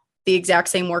doing the exact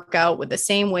same workout with the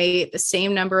same weight, the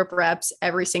same number of reps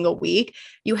every single week.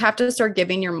 You have to start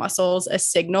giving your muscles a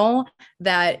signal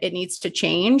that it needs to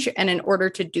change. And in order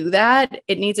to do that,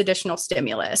 it needs additional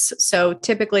stimulus. So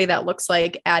typically that looks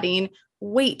like adding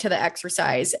weight to the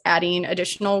exercise, adding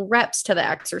additional reps to the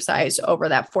exercise over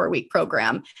that 4-week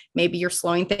program. Maybe you're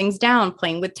slowing things down,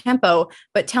 playing with tempo,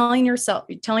 but telling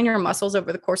your muscles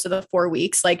over the course of the 4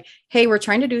 weeks, like, hey, we're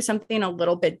trying to do something a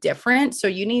little bit different. So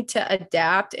you need to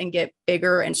adapt and get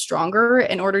bigger and stronger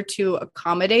in order to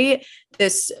accommodate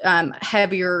this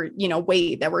heavier,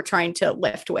 weight that we're trying to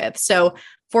lift with. So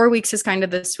 4 weeks is kind of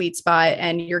the sweet spot,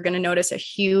 and you're going to notice a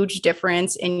huge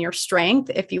difference in your strength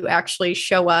if you actually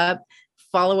show up,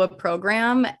 follow a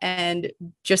program, and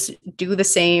just do the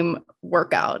same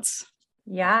workouts.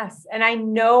 Yes. And I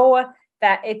know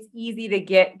that it's easy to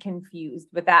get confused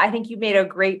with that. I think you made a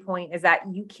great point, is that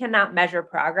you cannot measure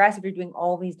progress if you're doing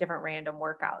all these different random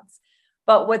workouts.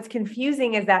 But what's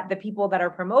confusing is that the people that are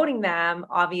promoting them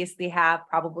obviously have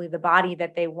probably the body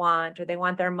that they want, or they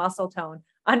want their muscle tone.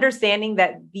 Understanding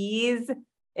that these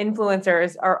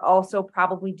influencers are also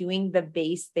probably doing the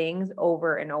base things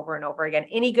over and over and over again.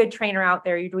 Any good trainer out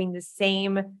there, you're doing the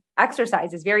same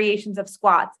exercises, variations of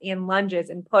squats and lunges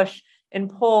and push and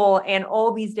pull and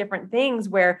all these different things,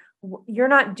 where you're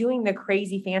not doing the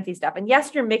crazy fancy stuff. And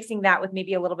yes, you're mixing that with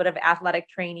maybe a little bit of athletic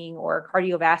training or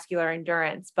cardiovascular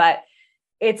endurance, but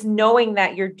it's knowing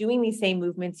that you're doing these same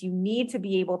movements. You need to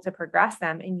be able to progress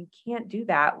them. And you can't do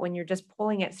that when you're just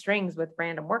pulling at strings with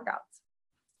random workouts.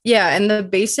 Yeah. And the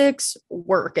basics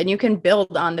work, and you can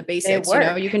build on the basics.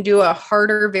 You can do a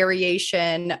harder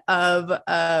variation of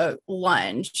a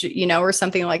lunge, or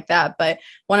something like that. But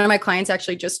one of my clients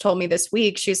actually just told me this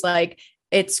week, she's like,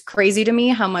 it's crazy to me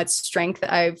how much strength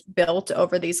I've built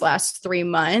over these last 3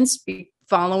 months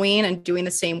following and doing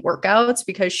the same workouts,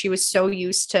 because she was so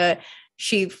used to,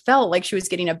 she felt like she was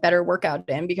getting a better workout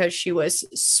in because she was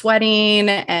sweating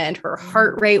and her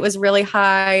heart rate was really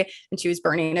high and she was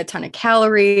burning a ton of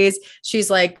calories.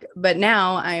 She's like, but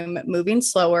now I'm moving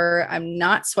slower. I'm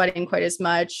not sweating quite as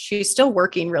much. She's still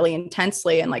working really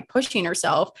intensely and like pushing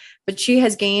herself, but she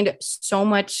has gained so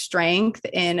much strength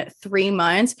in 3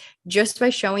 months just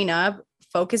by showing up,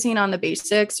 focusing on the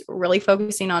basics, really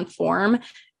focusing on form,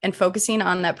 and focusing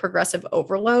on that progressive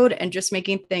overload and just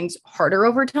making things harder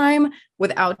over time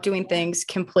without doing things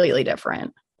completely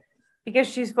different. Because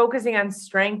she's focusing on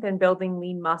strength and building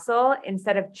lean muscle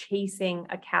instead of chasing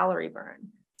a calorie burn.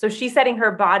 So she's setting her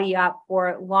body up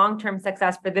for long-term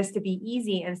success, for this to be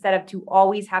easy instead of to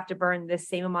always have to burn the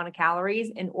same amount of calories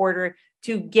in order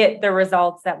to get the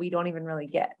results that we don't even really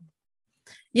get.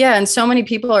 Yeah. And so many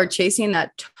people are chasing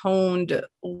that toned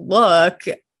look,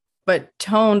 but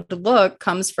toned look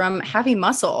comes from having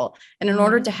muscle. And in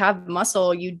order to have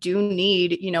muscle, you do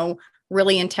need,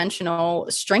 really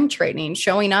intentional strength training,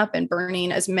 showing up and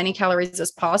burning as many calories as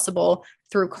possible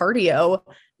through cardio.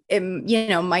 It,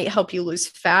 might help you lose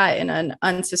fat in an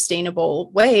unsustainable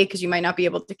way, because you might not be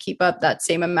able to keep up that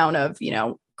same amount of,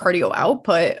 cardio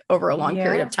output over a long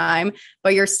period of time,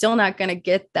 but you're still not going to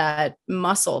get that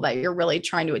muscle that you're really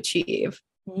trying to achieve.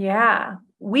 Yeah.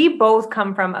 We both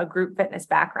come from a group fitness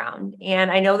background.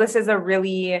 And I know this is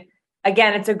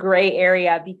again, it's a gray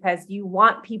area because you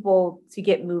want people to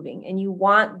get moving and you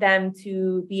want them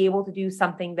to be able to do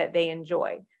something that they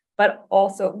enjoy, but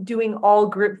also doing all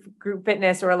group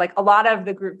fitness, or like a lot of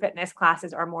the group fitness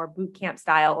classes are more boot camp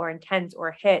style or intense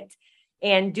or HIIT.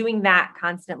 And doing that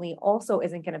constantly also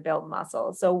isn't going to build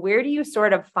muscle. So where do you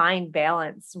sort of find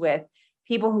balance with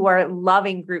people who are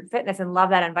loving group fitness and love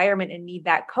that environment and need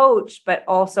that coach, but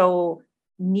also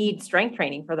need strength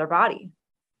training for their body?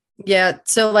 Yeah.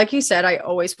 So like you said, I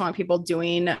always want people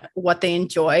doing what they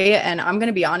enjoy. And I'm going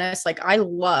to be honest, like I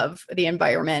love the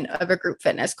environment of a group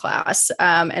fitness class.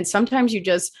 And sometimes you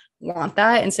just want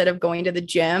that instead of going to the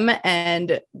gym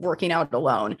and working out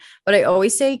alone. But I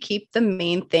always say, keep the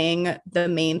main thing,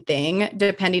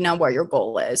 depending on what your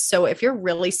goal is. So if you're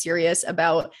really serious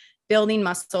about building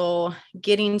muscle,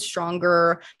 getting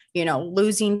stronger,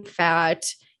 losing fat,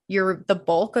 the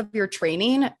bulk of your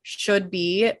training should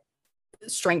be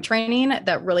strength training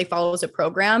that really follows a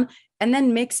program, and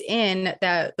then mix in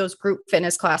those group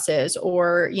fitness classes,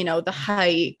 or, the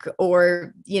hike,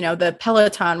 or, the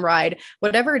Peloton ride,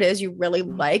 whatever it is you really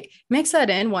like, mix that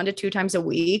in 1 to 2 times a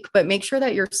week, but make sure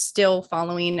that you're still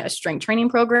following a strength training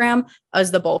program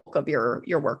as the bulk of your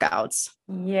workouts.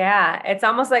 Yeah. It's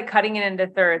almost like cutting it into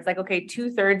thirds. Like, okay,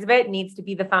 2/3 of it needs to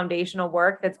be the foundational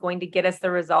work that's going to get us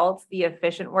the results, the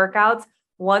efficient workouts.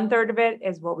 1/3 of it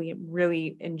is what we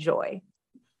really enjoy.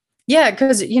 Yeah,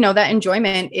 because, that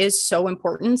enjoyment is so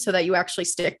important so that you actually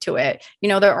stick to it.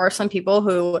 There are some people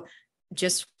who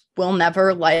just will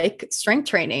never like strength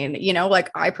training. Like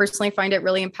I personally find it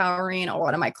really empowering. A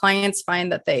lot of my clients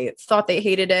find that they thought they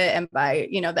hated it. And by,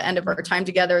 the end of our time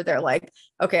together, they're like,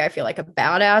 okay, I feel like a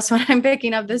badass when I'm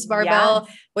picking up this barbell,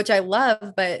 which I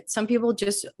love, but some people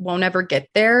just won't ever get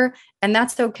there. And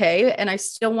that's okay. And I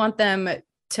still want them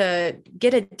to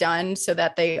get it done so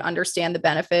that they understand the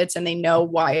benefits and they know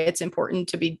why it's important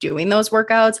to be doing those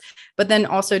workouts, but then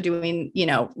also doing,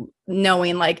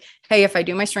 knowing like, hey, if I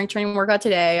do my strength training workout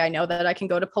today, I know that I can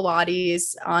go to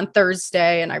Pilates on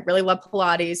Thursday, and I really love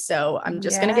Pilates. So I'm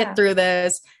just going to get through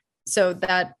this. So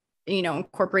that,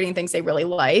 incorporating things they really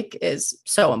like is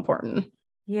so important.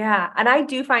 Yeah. And I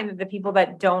do find that the people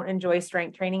that don't enjoy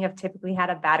strength training have typically had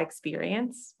a bad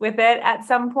experience with it at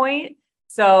some point.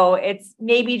 So it's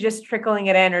maybe just trickling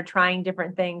it in or trying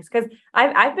different things. Because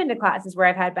I've been to classes where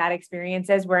I've had bad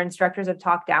experiences where instructors have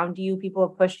talked down to you. People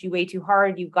have pushed you way too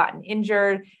hard. You've gotten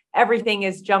injured. Everything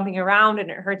is jumping around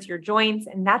and it hurts your joints.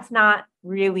 And that's not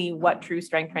really what true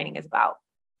strength training is about.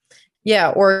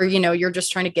 Yeah. Or, you're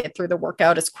just trying to get through the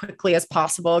workout as quickly as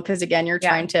possible. Cause again, you're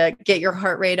trying to get your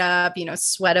heart rate up,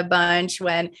 sweat a bunch,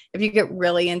 when if you get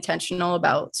really intentional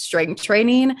about strength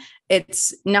training,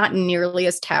 it's not nearly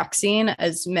as taxing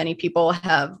as many people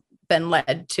have been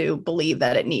led to believe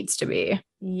that it needs to be.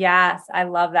 Yes. I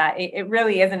love that. It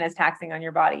really isn't as taxing on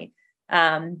your body.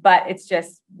 But it's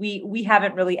just, we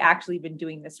haven't really actually been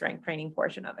doing the strength training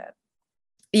portion of it.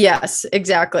 Yes,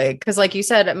 exactly. Because like you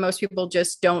said, most people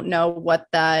just don't know what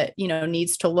that,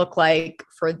 needs to look like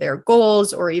for their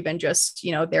goals, or even just,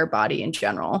 their body in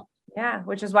general. Yeah.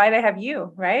 Which is why they have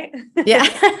you, right? Yeah.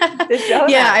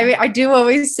 Yeah. I mean, I do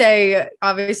always say,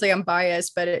 obviously I'm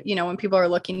biased, but when people are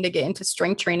looking to get into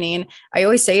strength training, I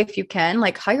always say, if you can,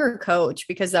 like, hire a coach,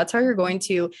 because that's how you're going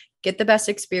to get the best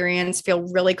experience, feel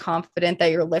really confident that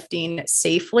you're lifting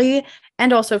safely,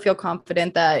 and also feel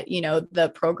confident that,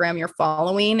 the program you're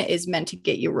following is meant to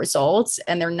get you results,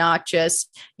 and they're not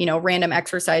just, random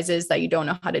exercises that you don't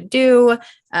know how to do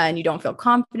and you don't feel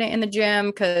confident in the gym,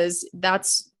 because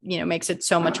that's, makes it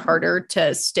so much harder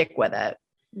to stick with it.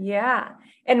 Yeah.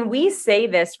 And we say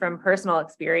this from personal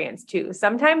experience too.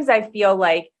 Sometimes I feel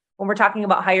like when we're talking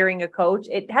about hiring a coach,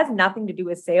 it has nothing to do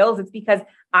with sales. It's because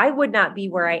I would not be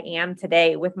where I am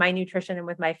today with my nutrition and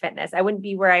with my fitness. I wouldn't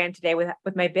be where I am today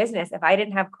with my business if I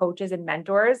didn't have coaches and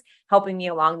mentors helping me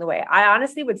along the way. I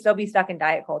honestly would still be stuck in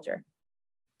diet culture.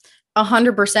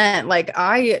 100%. Like,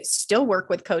 I still work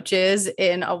with coaches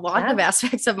in a lot of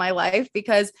aspects of my life,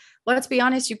 because let's be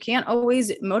honest, you can't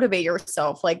always motivate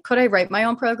yourself. Like, could I write my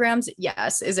own programs?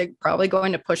 Yes. Is it probably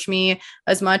going to push me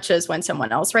as much as when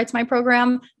someone else writes my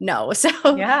program? No. So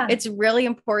it's really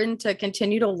important to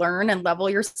continue to learn and level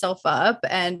yourself up,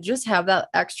 and just have that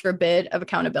extra bit of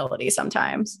accountability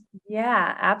sometimes.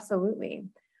 Yeah, absolutely.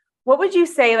 What would you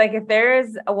say, like, if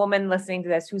there's a woman listening to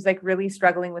this who's like really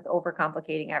struggling with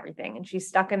overcomplicating everything, and she's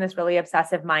stuck in this really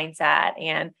obsessive mindset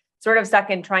and sort of stuck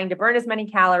in trying to burn as many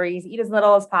calories, eat as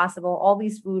little as possible, all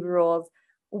these food rules,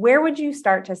 where would you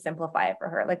start to simplify it for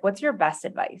her? Like, what's your best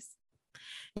advice?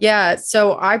 Yeah.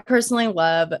 So I personally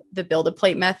love the build a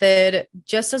plate method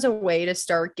just as a way to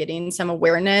start getting some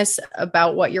awareness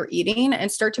about what you're eating and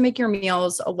start to make your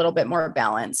meals a little bit more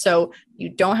balanced. So you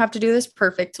don't have to do this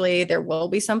perfectly. There will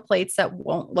be some plates that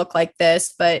won't look like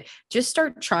this, but just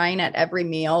start trying at every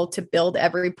meal to build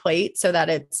every plate so that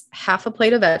it's half a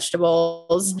plate of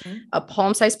vegetables, a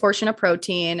palm sized portion of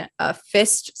protein, a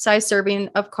fist size serving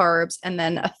of carbs, and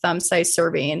then a thumb size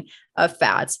serving of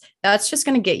fats. That's just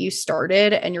going to get you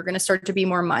started, and you're going to start to be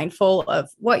more mindful of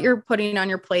what you're putting on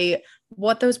your plate,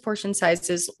 what those portion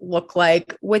sizes look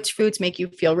like, which foods make you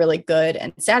feel really good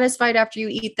and satisfied after you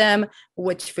eat them,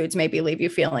 which foods maybe leave you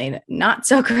feeling not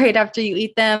so great after you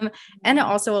eat them. And it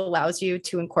also allows you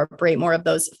to incorporate more of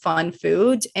those fun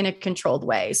foods in a controlled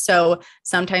way. So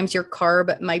sometimes your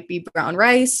carb might be brown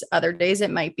rice. Other days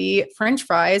it might be French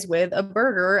fries with a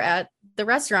burger at the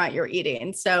restaurant you're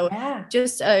eating. So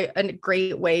just a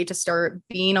great way to start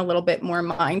being a little bit more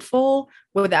mindful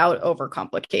without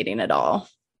overcomplicating it all.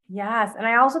 Yes. And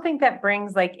I also think that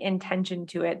brings like intention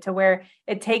to it, to where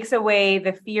it takes away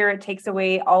the fear, it takes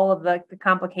away all of the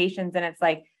complications. And it's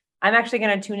like, I'm actually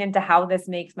going to tune into how this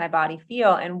makes my body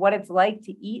feel and what it's like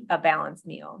to eat a balanced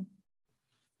meal.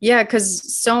 Yeah.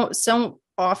 Cause so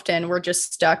often we're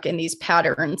just stuck in these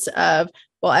patterns of,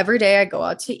 well, every day I go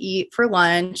out to eat for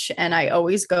lunch and I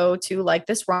always go to like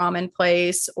this ramen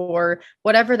place or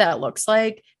whatever that looks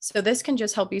like. So this can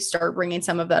just help you start bringing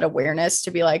some of that awareness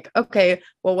to be like, okay,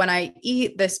 well, when I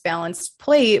eat this balanced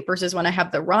plate versus when I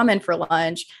have the ramen for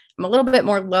lunch, I'm a little bit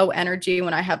more low energy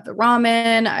when I have the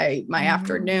ramen. My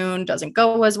afternoon doesn't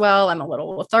go as well. I'm a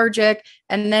little lethargic.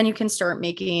 And then you can start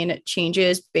making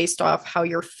changes based off how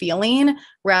you're feeling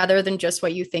rather than just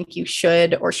what you think you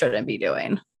should or shouldn't be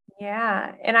doing.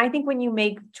 Yeah. And I think when you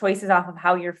make choices off of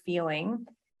how you're feeling,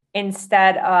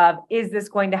 instead of, is this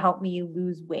going to help me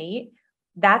lose weight?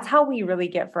 That's how we really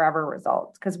get forever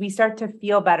results, because we start to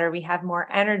feel better. We have more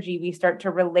energy. We start to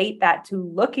relate that to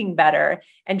looking better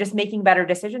and just making better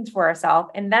decisions for ourselves.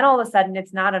 And then all of a sudden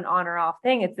it's not an on or off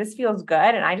thing. It's this feels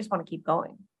good. And I just want to keep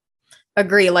going.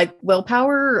 Agree. Like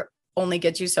willpower only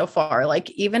gets you so far. Like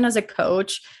even as a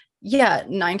coach,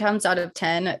 9 times out of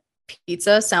 10,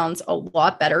 pizza sounds a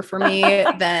lot better for me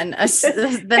than a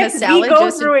salad. We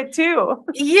go through it too.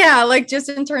 Yeah, like just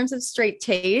in terms of straight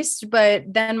taste. But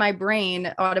then my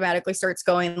brain automatically starts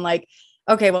going like,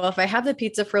 okay, well, if I have the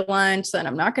pizza for lunch, then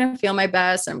I'm not going to feel my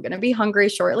best. I'm going to be hungry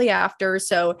shortly after.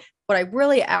 So what I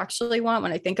really actually want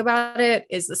when I think about it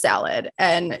is the salad.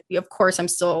 And of course, I'm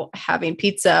still having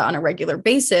pizza on a regular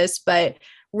basis, but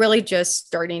really just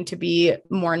starting to be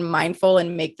more mindful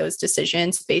and make those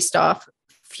decisions based off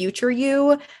future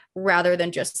you rather than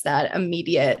just that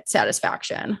immediate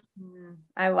satisfaction.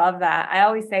 I love that. I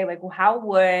always say like, well,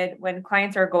 when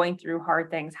clients are going through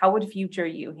hard things, how would future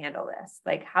you handle this?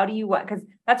 Like, how do you want, because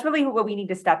that's really what we need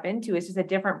to step into is just a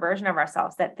different version of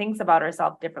ourselves that thinks about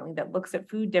ourselves differently, that looks at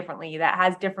food differently, that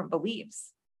has different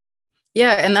beliefs.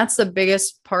 Yeah. And that's the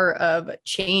biggest part of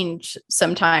change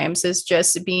sometimes is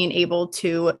just being able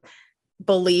to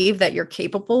believe that you're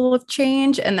capable of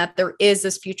change and that there is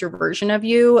this future version of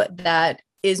you that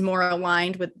is more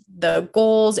aligned with the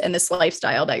goals and this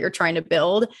lifestyle that you're trying to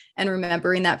build. And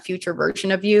remembering that future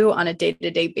version of you on a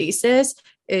day-to-day basis,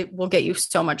 it will get you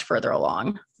so much further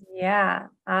along. Yeah,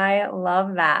 I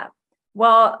love that.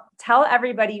 Well, tell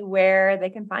everybody where they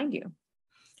can find you.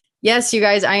 Yes, you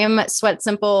guys, I am Sweat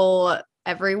Simple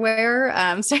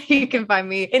everywhere. So you can find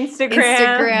me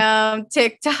Instagram,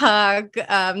 TikTok,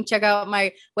 check out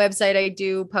my website. I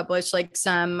do publish like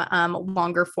some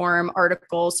longer form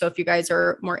articles. So if you guys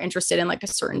are more interested in like a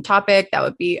certain topic, that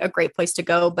would be a great place to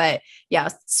go. But yeah,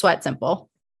 Sweat Simple.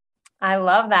 I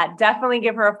love that. Definitely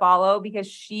give her a follow because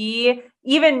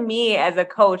even me as a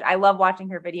coach, I love watching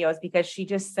her videos because she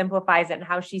just simplifies it and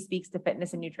how she speaks to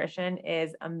fitness and nutrition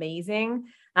is amazing.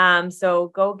 So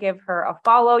go give her a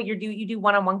follow. You do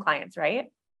one-on-one clients,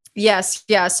 right? Yes.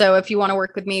 Yeah. So if you want to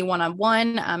work with me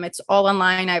one-on-one, it's all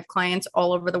online. I have clients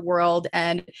all over the world,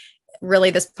 and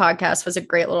really this podcast was a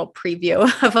great little preview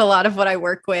of a lot of what I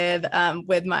work with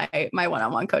my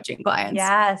one-on-one coaching clients.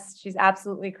 Yes, she's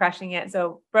absolutely crushing it.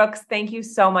 So Brooks, thank you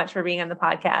so much for being on the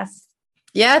podcast.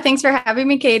 Yeah. Thanks for having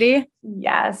me, Katie.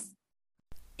 Yes.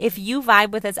 If you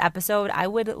vibe with this episode, I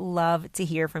would love to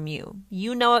hear from you.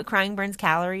 You know, at Crying Burns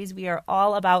Calories, we are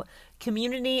all about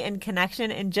community and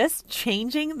connection and just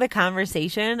changing the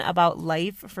conversation about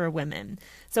life for women.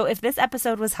 So if this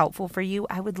episode was helpful for you,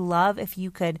 I would love if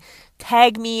you could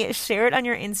tag me, share it on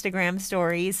your Instagram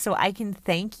stories so I can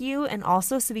thank you, and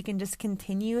also so we can just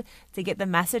continue to get the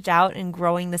message out and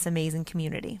growing this amazing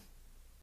community.